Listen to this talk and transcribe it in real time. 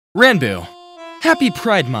Ranboo, happy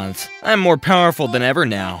Pride Month. I'm more powerful than ever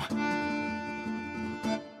now.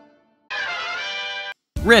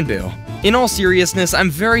 Ranboo, in all seriousness,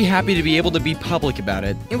 I'm very happy to be able to be public about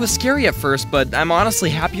it. It was scary at first, but I'm honestly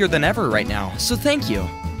happier than ever right now, so thank you.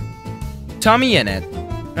 Tommy Innit,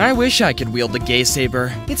 I wish I could wield the gay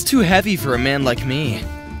saber. It's too heavy for a man like me.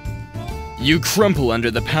 You crumple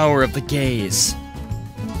under the power of the gays.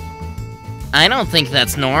 I don't think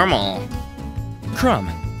that's normal.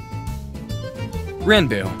 Crumb.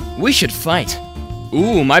 Ranboo, we should fight.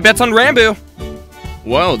 Ooh, my bet's on Ranboo.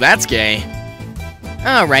 Whoa, that's gay.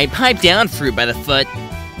 Alright, pipe down, fruit by the foot.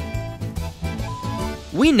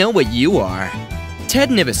 We know what you are. Ted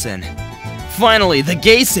Nivison. Finally, the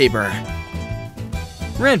gay saber.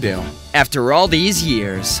 Ranboo, after all these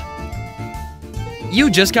years.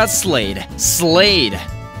 You just got slayed. Slayed.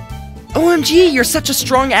 OMG, you're such a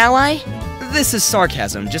strong ally? This is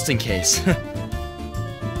sarcasm, just in case.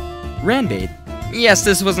 Ranbait. Yes,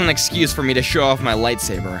 this was an excuse for me to show off my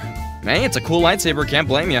lightsaber. Hey, it's a cool lightsaber, can't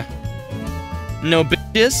blame ya. No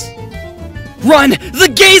bitches? Run!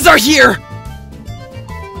 The gays are here!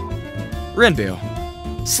 Ranboo.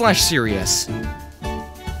 /Serious.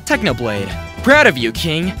 Technoblade. Proud of you,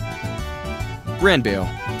 King. Ranboo.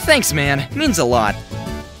 Thanks, man. Means a lot.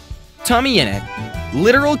 Tommy Innit.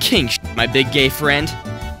 Literal king my big gay friend.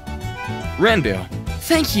 Ranboo.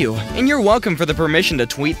 Thank you, and you're welcome for the permission to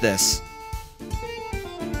tweet this.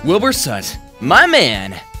 Wilbur Sutt. My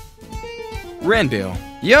man. Ranboo.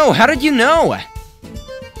 Yo, how did you know?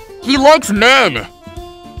 He likes men!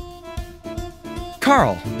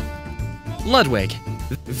 Carl. Ludwig.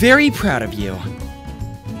 Very proud of you.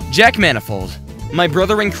 Jack Manifold. My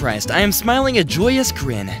brother in Christ, I am smiling a joyous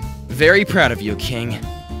grin. Very proud of you, King.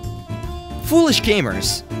 Foolish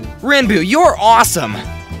Gamers. Ranboo, you're awesome!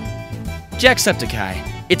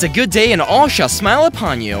 Jacksepticeye. It's a good day and all shall smile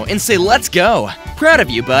upon you and say let's go. Proud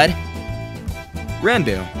of you, bud.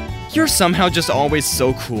 Ranboo. You're somehow just always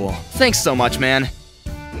so cool. Thanks so much, man.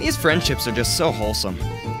 These friendships are just so wholesome.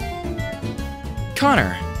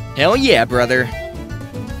 Connor. Hell yeah, brother.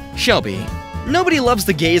 Shelby. Nobody loves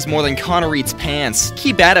the gays more than Connor eats pants.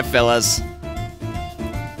 Keep at it, fellas.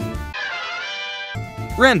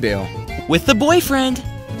 Ranboo. With the boyfriend.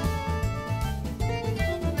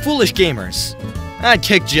 Foolish Gamers. I'd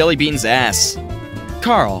kick Jellybean's ass.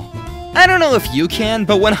 Carl. I don't know if you can,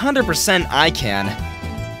 but 100% I can.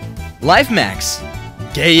 Life Max.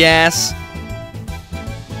 Gay ass.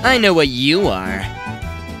 I know what you are.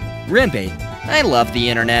 Ranbait. I love the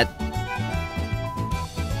internet.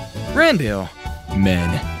 Ranboo. Men.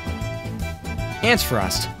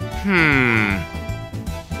 Antsfrost.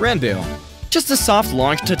 Ranboo. Just a soft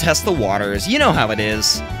launch to test the waters, you know how it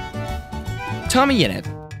is. Tommy Innit.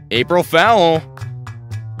 April Fowl.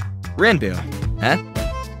 Ranboo. Huh?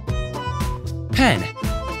 Pen.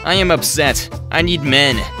 I am upset. I need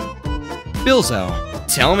men. Bilzo.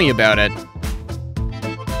 Tell me about it.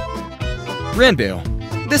 Ranboo.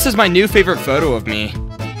 This is my new favorite photo of me.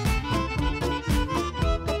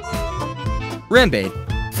 Ranbait.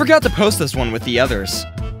 Forgot to post this one with the others.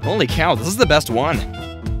 Holy cow, this is the best one.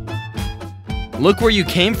 Look where you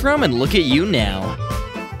came from and look at you now.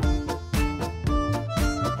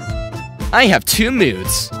 I have two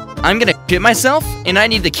moods. I'm gonna shit myself, and I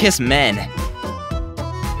need to kiss men.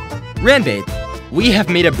 Ranbait, we have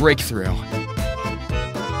made a breakthrough.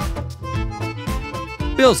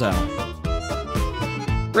 Bilzo.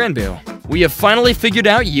 Ranboo, we have finally figured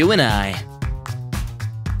out you and I.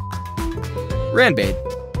 Ranbait,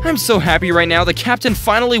 I'm so happy right now the captain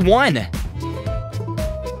finally won.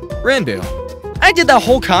 Ranboo, I did that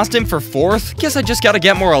whole costume for 4th, guess I just gotta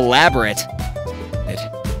get more elaborate.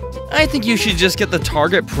 I think you should just get the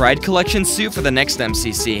Target Pride Collection suit for the next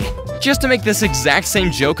MCC, just to make this exact same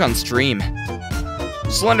joke on stream.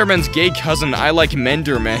 Slenderman's gay cousin, I like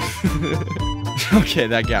Menderman. Okay,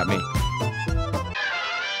 that got me.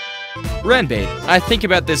 Ranbait, I think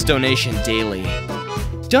about this donation daily.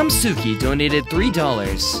 Dumbsuki donated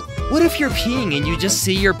 $3. What if you're peeing and you just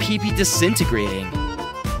see your pee-pee disintegrating?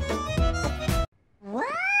 What?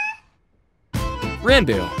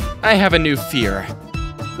 Ranboo, I have a new fear.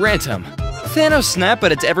 Rantum. Thanos snap,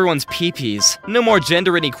 but it's everyone's pee-pees. No more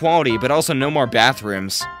gender inequality, but also no more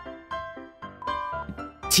bathrooms.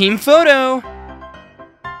 Team photo!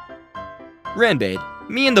 Ranbait.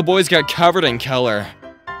 Me and the boys got covered in color.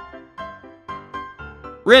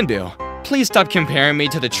 Ranboo. Please stop comparing me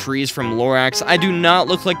to the trees from Lorax. I do not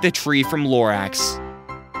look like the tree from Lorax.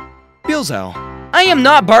 Bilzo. I am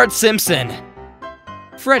not Bart Simpson.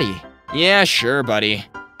 Freddy. Yeah, sure, buddy.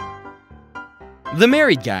 The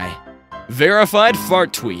Married Guy. Verified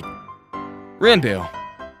fart tweet. Ranboo.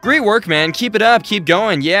 Great work, man. Keep it up. Keep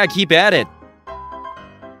going. Yeah, keep at it.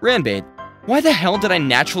 Ranboo, why the hell did I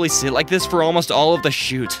naturally sit like this for almost all of the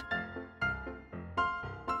shoot?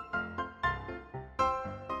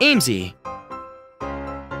 Amesy.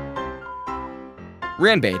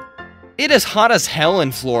 Ranboo, it is hot as hell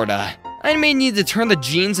in Florida. I may need to turn the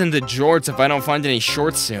jeans into jorts if I don't find any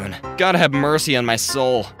shorts soon. God have mercy on my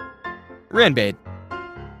soul. Ranboo.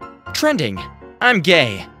 Trending. I'm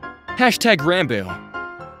gay. Hashtag Ranboo.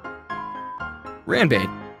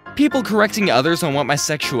 Ranboo. People correcting others on what my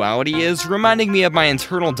sexuality is, reminding me of my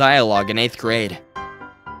internal dialogue in 8th grade.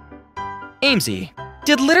 Amesy.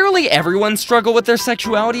 Did literally everyone struggle with their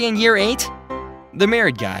sexuality in year 8? The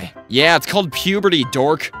married guy. Yeah, it's called puberty,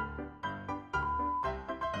 dork.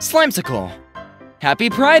 Slimesicle. Happy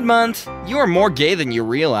Pride Month! You are more gay than you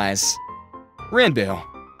realize. Ranboo.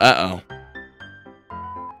 Uh-oh.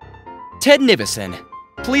 Ted Nivison.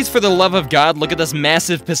 Please, for the love of God, look at this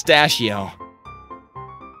massive pistachio.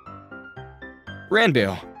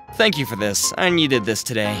 Ranboo. Thank you for this. I needed this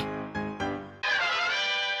today.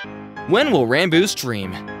 When will Ranboo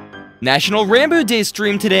stream? National Ranboo Day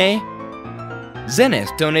stream today.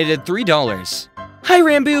 Zenith donated $3. Hi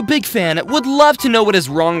Ranboo, big fan. Would love to know what is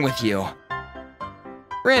wrong with you.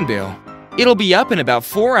 Ranboo. It'll be up in about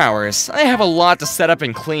 4 hours. I have a lot to set up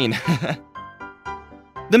and clean.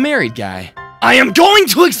 The married guy. I am going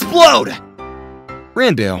to explode!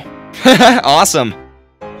 Ranboo. Awesome.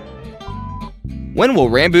 When will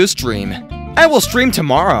Ranboo stream? I will stream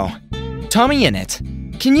tomorrow. Tommy in it.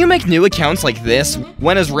 Can you make new accounts like this?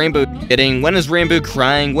 When is Ranboo hitting? When is Ranboo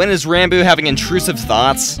crying? When is Ranboo having intrusive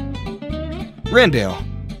thoughts? Ranboo.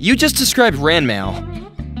 You just described Ranmail.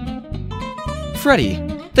 Freddy.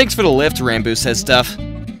 Thanks for the lift, Ranboo says stuff.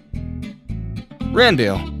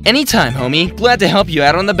 Ranboo. Anytime, homie. Glad to help you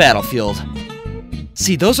out on the battlefield.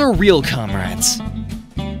 See, those are real comrades.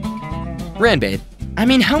 Ranboo. I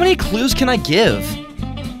mean, how many clues can I give?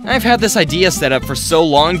 I've had this idea set up for so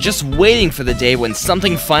long, just waiting for the day when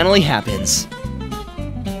something finally happens.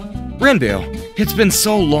 Ranboo. It's been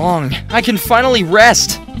so long. I can finally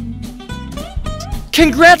rest.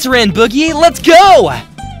 Congrats, Ranboogie! Let's go!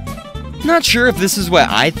 Not sure if this is what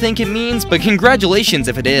I think it means, but congratulations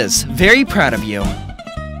if it is. Very proud of you.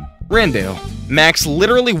 Ranboo. Max,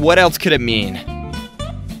 literally what else could it mean?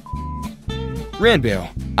 Ranboo.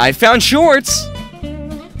 I found shorts!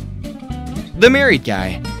 The married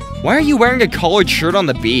guy. Why are you wearing a collared shirt on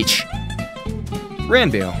the beach?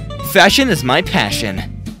 Ranboo. Fashion is my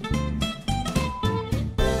passion.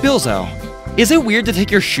 Bilzo. Is it weird to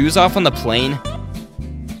take your shoes off on the plane?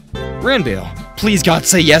 Ranboo. Please God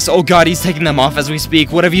say yes. Oh God, he's taking them off as we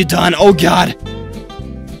speak. What have you done? Oh God.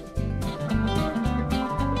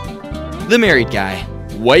 The married guy.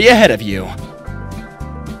 Way ahead of you.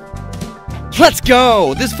 Let's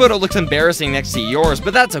go! This photo looks embarrassing next to yours,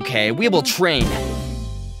 but that's okay. We will train.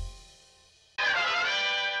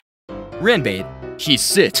 Ranboo. He's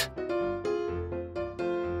sit.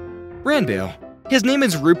 Ranboo. His name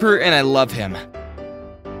is Rupert and I love him.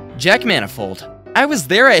 Jack Manifold. I was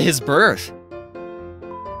there at his birth.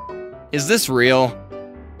 Is this real?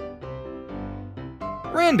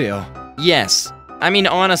 Ranboo. Yes. I mean,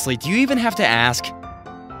 honestly, do you even have to ask?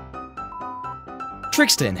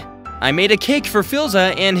 Trixton. I made a cake for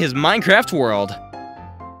Philza and his Minecraft world.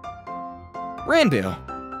 Ranboo.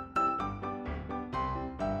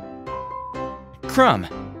 Crumb.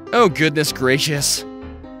 Oh goodness gracious.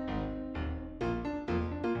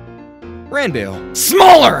 Ranboo.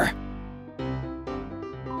 Smaller!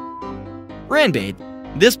 Ranboo.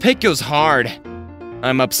 This pick goes hard.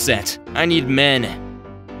 I'm upset. I need men.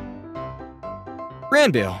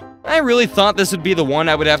 Ranboo. I really thought this would be the one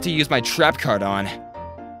I would have to use my trap card on.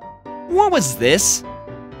 What was this?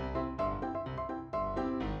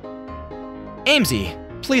 Amesy,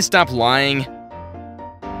 please stop lying.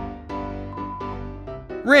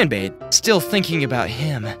 Ranboo, still thinking about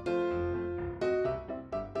him.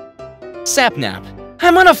 Sapnap,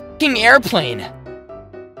 I'm on a fucking airplane.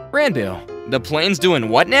 Ranboo, the plane's doing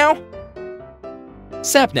what now?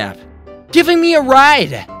 Sapnap, giving me a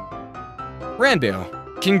ride.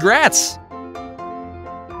 Ranboo, congrats.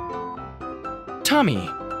 Tommy.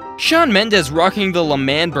 Shawn Mendes rocking the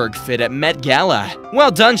L'Manberg fit at Met Gala.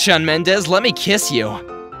 Well done, Shawn Mendes, let me kiss you.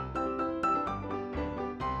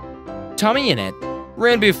 Tommy in it.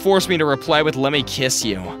 Ranboo forced me to reply with let me kiss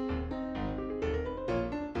you.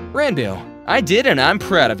 Ranboo, I did and I'm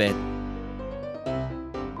proud of it.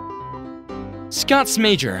 Scott's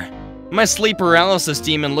Major. My sleep paralysis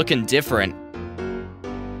demon looking different.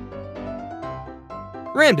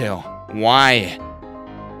 Ranboo, why?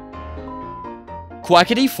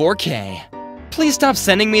 Quackity 4K. Please stop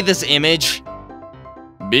sending me this image.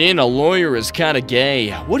 Being a lawyer is kinda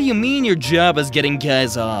gay. What do you mean your job is getting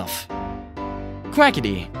guys off?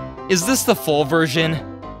 Quackity, is this the full version?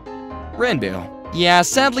 Ranboo, yeah,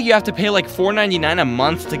 sadly you have to pay like $4.99 a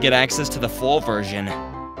month to get access to the full version.